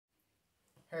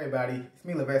Hey everybody, it's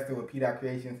me Levester with P.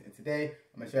 Creations, and today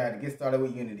I'm going to show you how to get started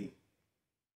with Unity.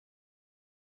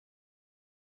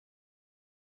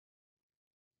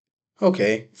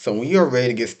 Okay, so when you're ready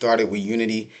to get started with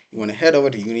Unity, you want to head over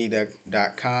to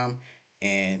unity.com,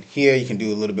 and here you can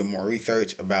do a little bit more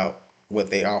research about what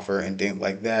they offer and things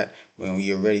like that. When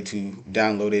you're ready to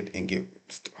download it and get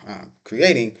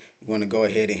creating, you want to go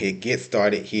ahead and hit Get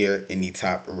Started here in the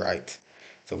top right.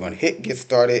 So I'm going to hit Get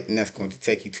Started, and that's going to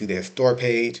take you to their store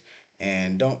page.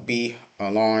 And don't be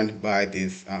alarmed by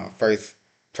this first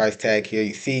price tag here.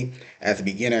 You see, as a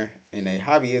beginner and a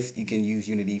hobbyist, you can use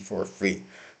Unity for free.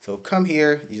 So come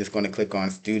here, you're just going to click on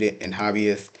Student and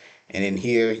Hobbyist. And in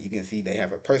here, you can see they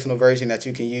have a personal version that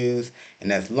you can use.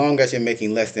 And as long as you're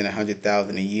making less than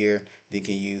 100,000 a year, you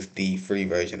can use the free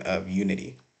version of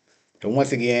Unity. So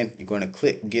once again, you're going to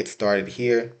click Get Started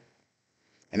here,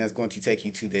 and that's going to take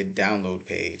you to the download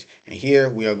page. And here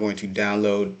we are going to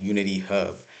download Unity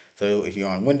Hub. So if you're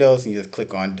on Windows, you just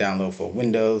click on download for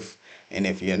Windows. And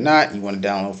if you're not, you want to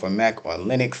download for Mac or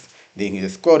Linux, then you can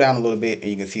just scroll down a little bit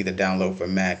and you can see the download for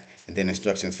Mac and then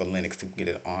instructions for Linux to get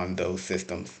it on those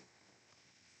systems.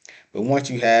 But once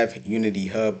you have Unity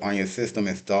Hub on your system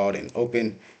installed and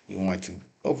open, you want to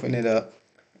open it up.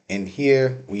 And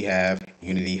here we have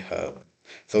Unity Hub.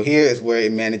 So here is where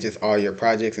it manages all your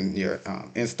projects and your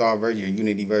install version, your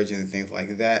Unity version and things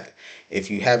like that.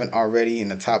 If you haven't already, in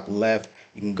the top left,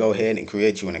 you can go ahead and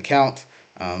create you an account.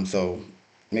 So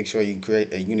make sure you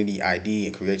create a Unity ID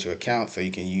and create your account so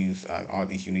you can use all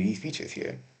these Unity features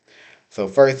here. So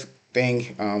first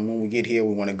thing, when we get here,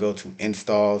 we want to go to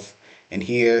installs. And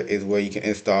here is where you can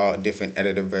install different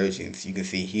editor versions. You can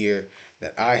see here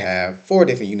that I have 4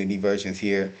 different Unity versions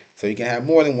here. So you can have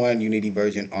more than one Unity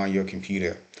version on your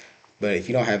computer. But if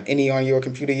you don't have any on your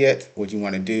computer yet, what you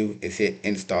want to do is hit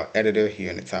Install Editor here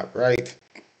in the top right.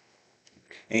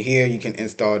 And here you can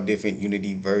install different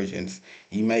Unity versions.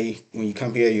 You may, when you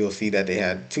come here, you'll see that they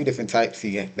have 2 different types.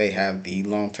 They have the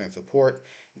long-term support,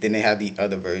 then they have the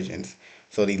other versions.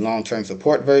 So the long-term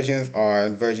support versions are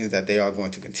versions that they are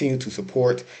going to continue to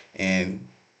support and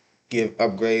give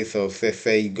upgrades. So let's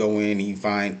say you go in and you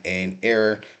find an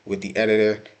error with the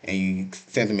editor and you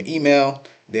send them an email,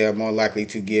 they're more likely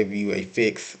to give you a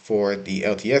fix for the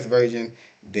LTS version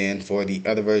than for the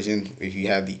other version. If you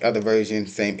have the other version,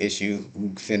 same issue,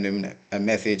 you send them a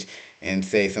message and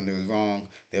say something was wrong,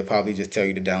 they'll probably just tell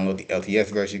you to download the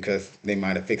LTS version because they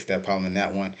might have fixed that problem in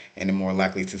that one and they're more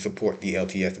likely to support the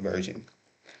LTS version.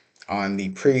 On the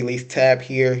pre-release tab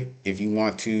here, if you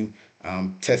want to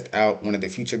test out one of the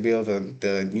future builds of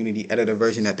the Unity editor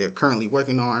version that they're currently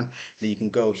working on, then you can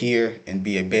go here and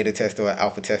be a beta tester or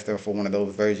alpha tester for one of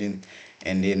those versions.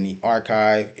 And then the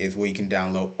archive is where you can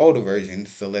download older versions.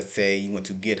 So let's say you went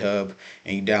to GitHub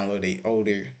and you download a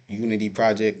older Unity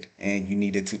project and you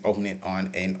needed to open it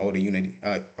on an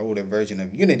older version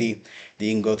of Unity, then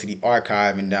you can go to the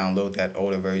archive and download that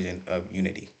older version of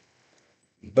Unity.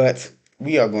 But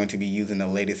we are going to be using the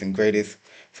latest and greatest.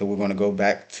 So we're going to go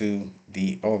back to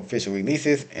the official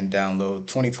releases and download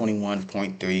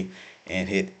 2021.3 and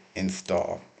hit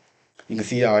install. You can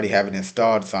see I already have it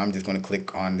installed, so I'm just going to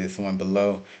click on this one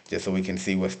below just so we can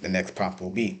see what the next prompt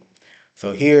will be.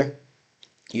 So here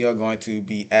you're going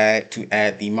to add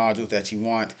the modules that you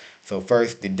want. So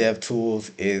first, the dev tools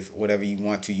is whatever you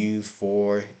want to use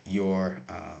for your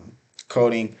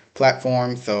coding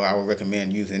platform. So I would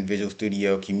recommend using Visual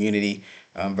Studio Community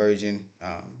version,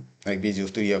 like Visual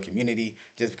Studio Community,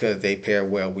 just because they pair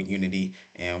well with Unity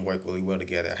and work really well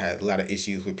together. I had a lot of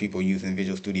issues with people using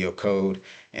Visual Studio Code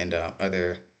and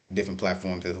other different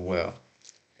platforms as well.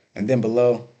 And then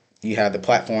below, you have the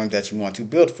platforms that you want to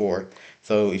build for.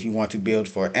 So if you want to build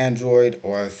for Android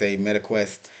or say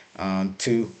MetaQuest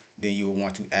 2, then you will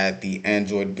want to add the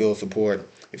Android build support.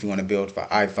 If you want to build for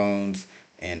iPhones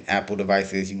and Apple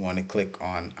devices, you want to click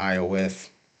on iOS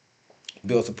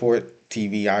build support,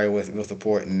 TV, iOS build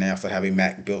support, and they also have a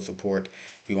Mac build support.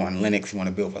 If you want Linux, you want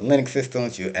to build for Linux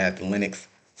systems, you add the Linux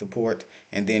support.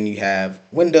 And then you have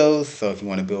Windows, so if you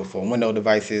want to build for Windows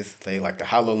devices, say like the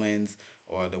HoloLens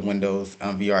or the Windows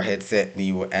VR headset, then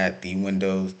you will add the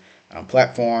Windows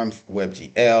platforms,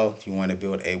 WebGL. If you want to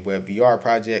build a Web VR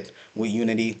project with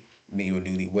Unity, then you will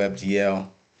do the WebGL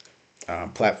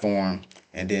platform.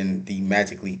 And then the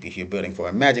Magic Leap, if you're building for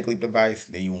a Magic Leap device,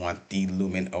 then you want the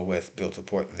Lumen OS build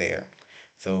support there.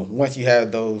 So once you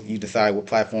have those, you decide what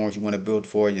platforms you want to build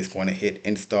for. You're just going to hit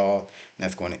install, and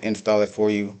that's going to install it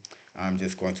for you. I'm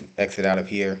just going to exit out of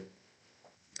here.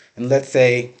 And let's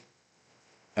say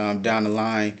down the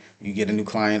line you get a new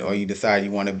client or you decide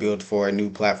you want to build for a new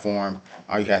platform.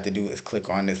 All you have to do is click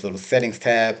on this little settings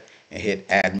tab and hit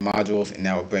add modules, and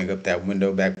that will bring up that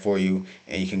window back for you,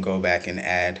 and you can go back and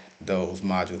add those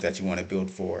modules that you want to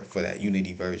build for that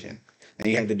Unity version. And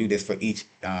you have to do this for each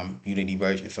Unity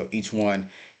version, so each one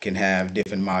can have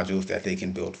different modules that they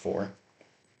can build for.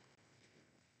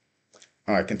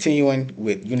 All right, continuing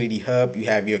with Unity Hub, you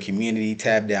have your community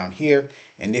tab down here,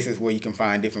 and this is where you can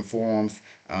find different forums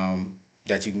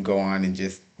that you can go on and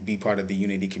just be part of the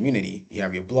Unity community. You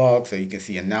have your blog, so you can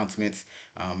see announcements,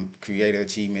 creator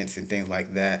achievements, and things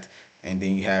like that. And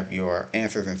then you have your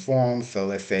answers and forums. So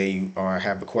let's say you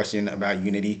have a question about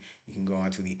Unity, you can go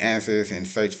onto the answers and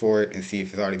search for it and see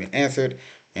if it's already been answered.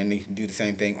 And you can do the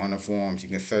same thing on the forums. You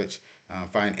can search,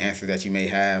 find answers that you may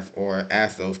have, or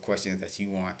ask those questions that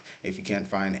you want. If you can't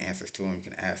find the answers to them, you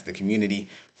can ask the community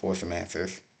for some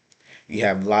answers. You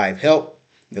have live help.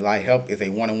 The live help is a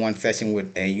one-on-one session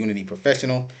with a Unity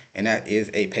professional, and that is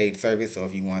a paid service. So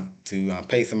if you want to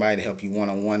pay somebody to help you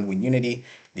one-on-one with Unity,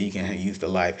 then you can use the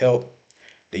live help.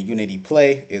 The Unity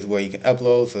Play is where you can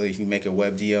upload. So if you make a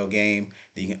WebGL game,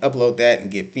 then you can upload that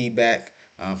and get feedback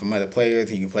from other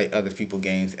players. You can play other people's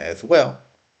games as well.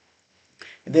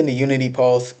 And then the Unity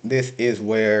Pulse, this is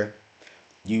where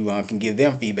you can give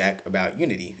them feedback about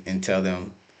Unity and tell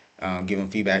them, give them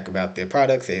feedback about their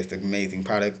product. Say it's an amazing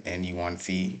product and you want to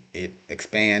see it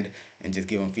expand, and just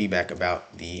give them feedback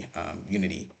about the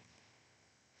Unity.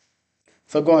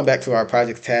 So going back to our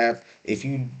projects tab, if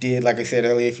you did, like I said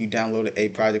earlier, if you downloaded a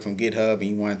project from GitHub and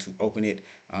you wanted to open it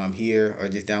here, or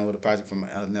just download a project from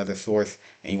another source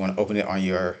and you want to open it on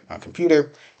your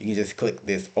computer, you can just click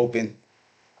this open,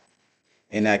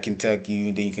 and that can take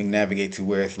you, then you can navigate to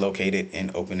where it's located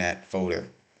and open that folder.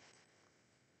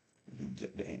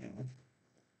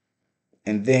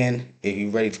 And then if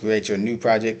you're ready to create your new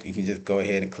project, you can just go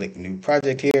ahead and click new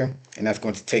project here. And that's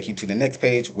going to take you to the next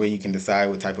page where you can decide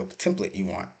what type of template you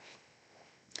want.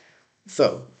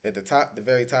 So at the top, the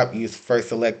very top, you first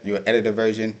select your editor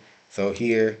version. So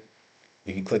here,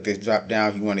 if you click this drop down,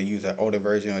 if you want to use an older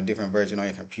version or a different version on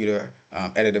your computer,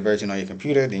 editor version on your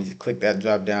computer, then you just click that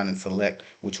drop down and select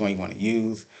which one you want to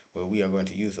use. Well, we are going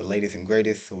to use the latest and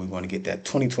greatest, so we want to get that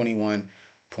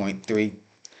 2021.3.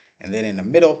 And then in the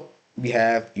middle, we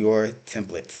have your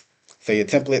templates. So your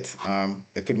templates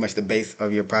is pretty much the base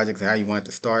of your project, so how you want it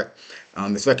to start.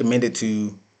 It's recommended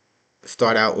to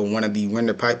start out with one of the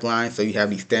render pipelines. So you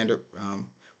have the standard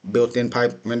built-in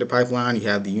render pipeline, you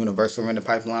have the universal render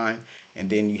pipeline, and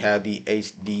then you have the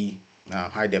HD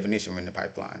high definition render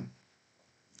pipeline.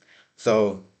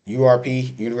 So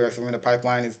URP, Universal Render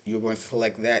Pipeline, is you're going to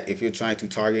select that if you're trying to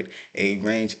target a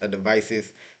range of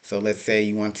devices. So let's say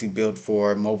you want to build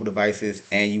for mobile devices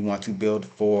and you want to build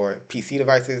for PC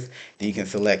devices, then you can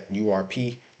select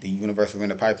URP, the Universal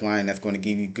Render Pipeline. That's going to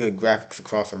give you good graphics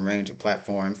across a range of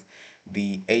platforms.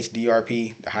 The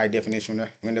HDRP, the High Definition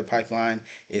Render Pipeline,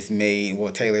 is made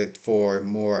or tailored for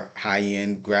more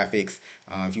high-end graphics.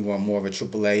 If you want more of a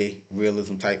AAA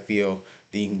realism type feel,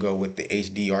 then you can go with the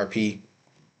HDRP.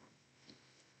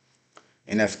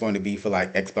 And that's going to be for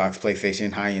like Xbox,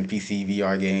 PlayStation, high-end PC,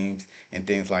 VR games, and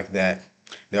things like that.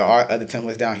 There are other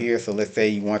templates down here. So let's say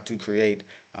you want to create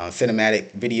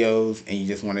cinematic videos and you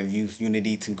just want to use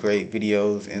Unity to create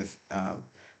videos and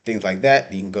things like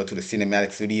that. You can go to the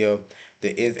Cinematic Studio.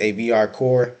 There is a VR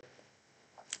core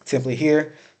template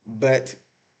here, but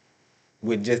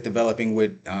with just developing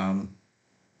with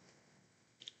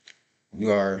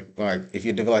your, like, if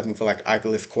you're developing for like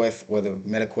Oculus Quest or the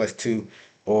Meta Quest 2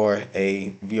 or a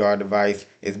VR device,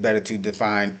 it's better to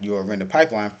define your render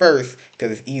pipeline first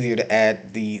because it's easier to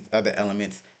add the other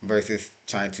elements versus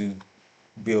trying to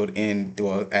build in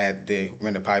or add the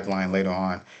render pipeline later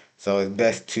on. So it's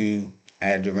best to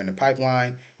add your render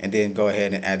pipeline and then go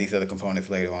ahead and add these other components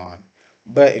later on.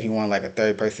 But if you want like a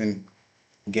third person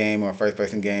game or a first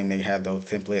person game, they have those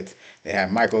templates. They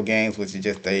have micro games, which is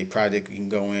just a project you can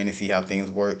go in and see how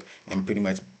things work and pretty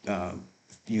much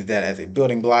use that as a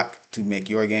building block to make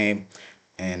your game,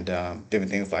 and different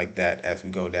things like that as we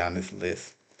go down this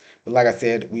list. But like I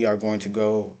said, we are going to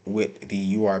go with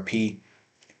the URP.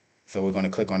 So we're going to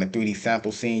click on the 3D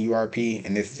sample scene URP,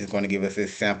 and this is just going to give us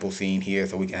this sample scene here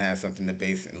so we can have something to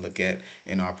base and look at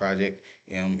in our project.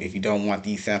 If you don't want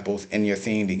these samples in your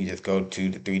scene, then you just go to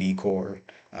the 3D core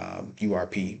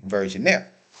URP version there.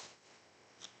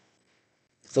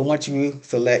 So once you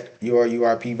select your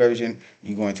URP version,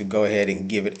 you're going to go ahead and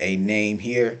give it a name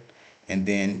here, and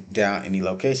then down in the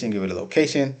location, give it a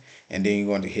location, and then you're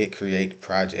going to hit create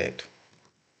project.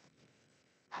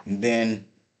 And then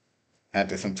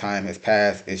after some time has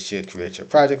passed, it should create your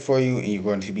project for you, and you're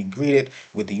going to be greeted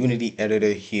with the Unity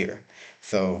editor here.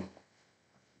 So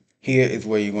here is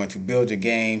where you're going to build your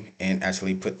game and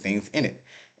actually put things in it.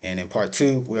 And in part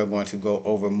two, we are going to go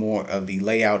over more of the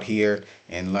layout here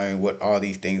and learn what all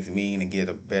these things mean and get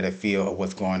a better feel of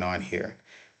what's going on here.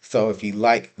 So if you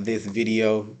like this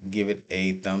video, give it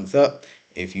a thumbs up.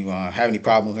 If you have any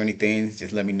problems or anything,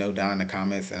 just let me know down in the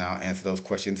comments and I'll answer those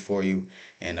questions for you.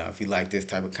 And if you like this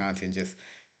type of content, just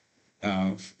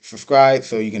subscribe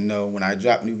so you can know when I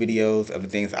drop new videos of the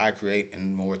things I create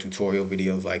and more tutorial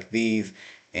videos like these.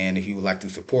 And if you would like to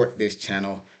support this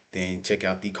channel, then check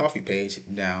out the coffee page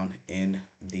down in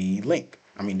the link.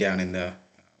 Down in the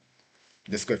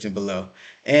description below.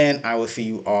 And I will see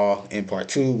you all in part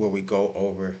two where we go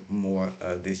over more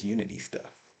of this Unity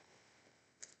stuff.